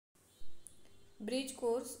Bridge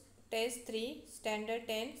course, test 3, standard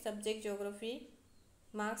 10, subject geography,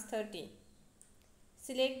 marks 30.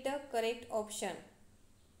 Select the correct option.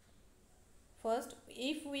 First,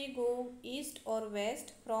 if we go east or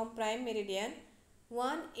west from prime meridian,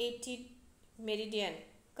 180 meridian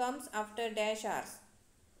comes after dash hours.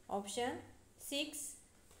 Option 6,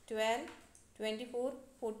 12, 24,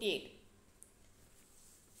 48.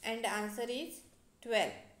 And the answer is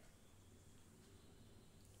 12.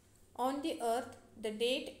 On the earth, the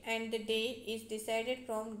date and the day is decided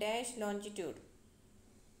from dash longitude.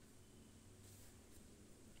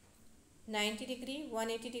 90 degree,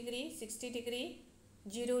 180 degree, 60 degree,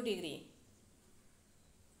 0 degree.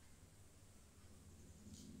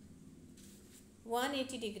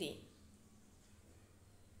 180 degree.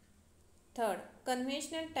 Third,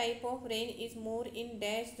 conventional type of rain is more in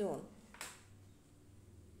dash zone.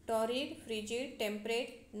 Torrid, frigid,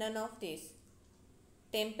 temperate, none of this.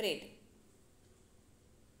 Temperate.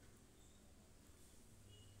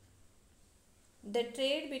 The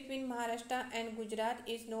trade between Maharashtra and Gujarat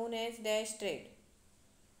is known as dash trade.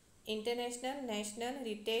 International, national,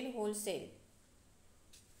 retail, wholesale.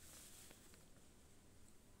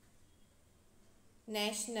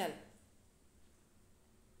 National.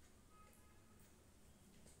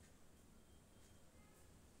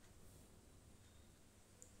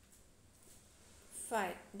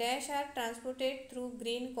 5. Dash are transported through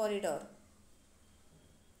green corridor.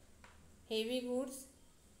 Heavy goods,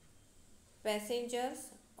 passengers,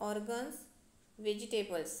 organs,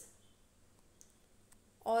 vegetables.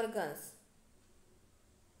 Organs.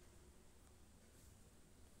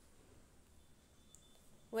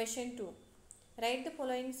 Question 2. Write the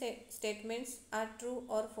following statements are true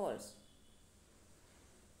or false.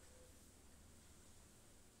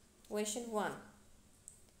 Question 1.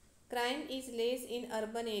 Crime is less in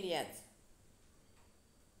urban areas.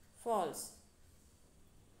 False.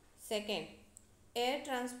 Second, air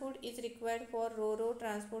transport is required for ro-ro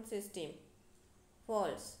transport system.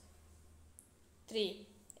 False. 3.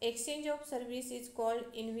 Exchange of service is called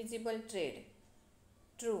invisible trade.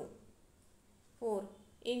 True. 4.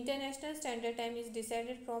 International standard time is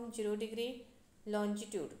decided from 0 degree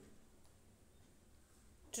longitude.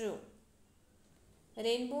 True.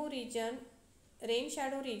 Rainbow region, rain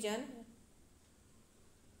shadow region,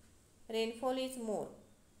 rainfall is more.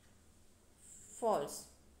 False.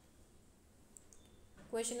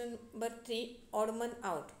 Question number 3, odd man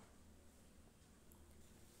out.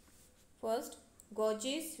 First,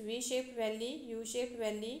 Ganges, V-shaped valley, U-shaped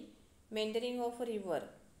valley, meandering of a river.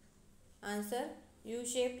 Answer,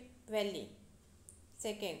 U-shaped valley.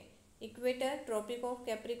 Second, equator, Tropic of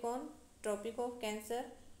Capricorn, Tropic of Cancer,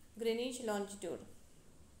 Greenwich longitude.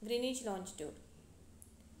 Greenwich longitude.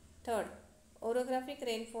 Third, orographic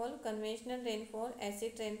rainfall, conventional rainfall,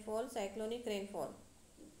 acid rainfall, cyclonic rainfall.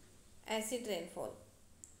 Acid rainfall.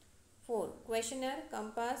 4. Questionnaire,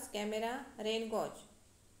 compass, camera, rain gauge.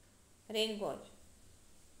 Rain gauge.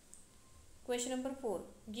 Question number 4.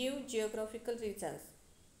 Give geographical reasons.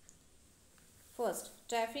 First,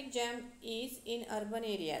 traffic jam is in urban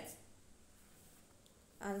areas.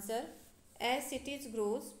 Answer, as cities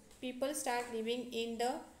grows, people start living in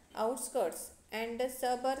the outskirts and the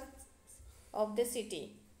suburbs of the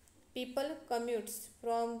city. People commutes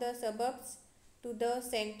from the suburbs to the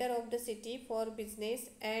center of the city for business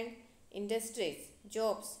and industries,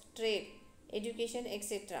 jobs, trade, education,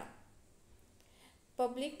 etc.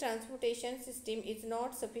 Public transportation system is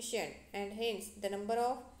not sufficient and hence the number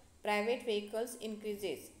of private vehicles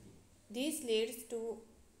increases. This leads to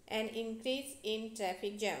an increase in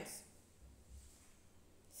traffic jams.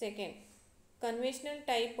 Second, conventional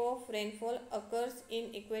type of rainfall occurs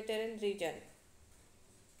in equatorial region.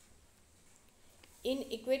 In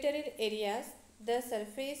equatorial areas, the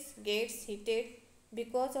surface gets heated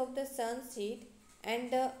because of the sun's heat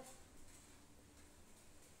and the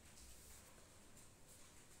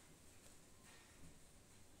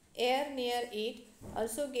air near it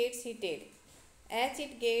also gets heated. As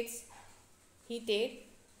it gets heated,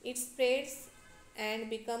 it spreads and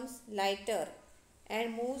becomes lighter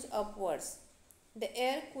and moves upwards. The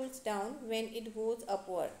air cools down when it goes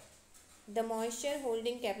upward. The moisture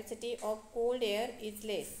holding capacity of cold air is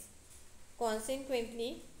less.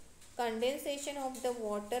 Consequently, condensation of the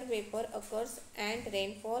water vapor occurs and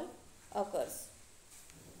rainfall occurs.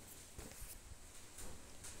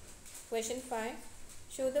 Question 5.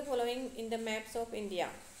 Show the following in the maps of India.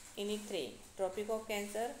 In it 3. Tropic of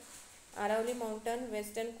Cancer, Aravalli Mountain,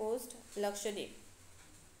 Western Coast, Lakshadweep.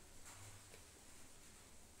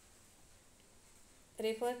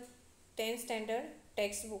 Refer 10th standard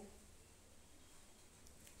textbook.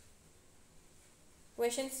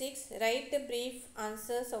 Question 6. Write the brief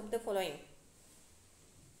answers of the following.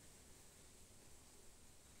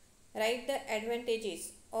 Write the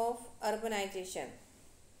advantages of urbanization.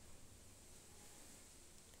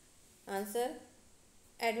 Answer.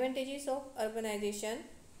 Advantages of urbanization: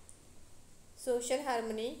 social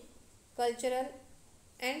harmony, cultural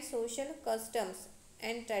and social customs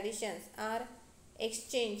and traditions are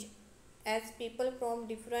exchanged as people from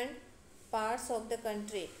different parts of the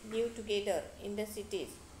country live together in the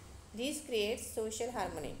cities. This creates social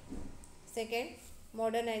harmony. Second,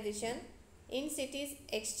 modernization. In cities,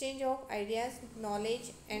 exchange of ideas,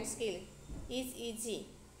 knowledge and skill is easy.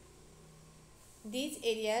 These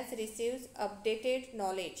areas receives updated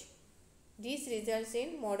knowledge. This results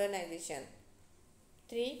in modernization.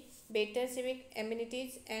 3. Better civic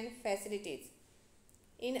amenities and facilities.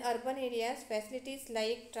 In urban areas, facilities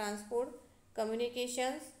like transport,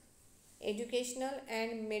 communications, educational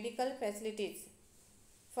and medical facilities,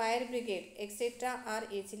 fire brigade, etc. are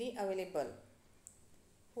easily available.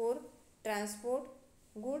 4. Transport.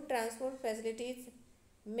 Good transport facilities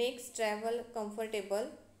makes travel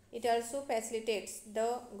comfortable. It also facilitates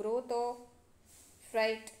the growth of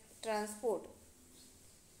freight transport,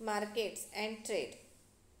 markets and trade.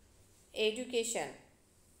 Education.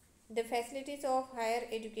 The facilities of higher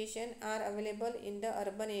education are available in the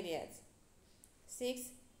urban areas. 6.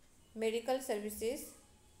 Medical services.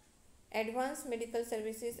 Advanced medical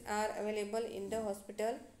services are available in the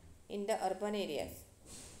hospital in the urban areas.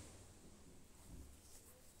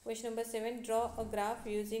 Question number 7. Draw a graph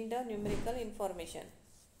using the numerical information.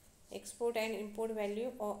 Export and import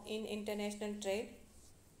value in international trade.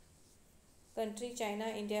 Country: China,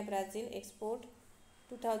 India, Brazil. Export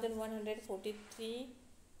 2143,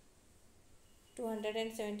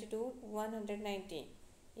 272, 190.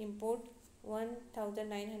 Import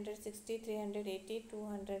 1960, 380,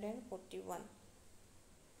 241.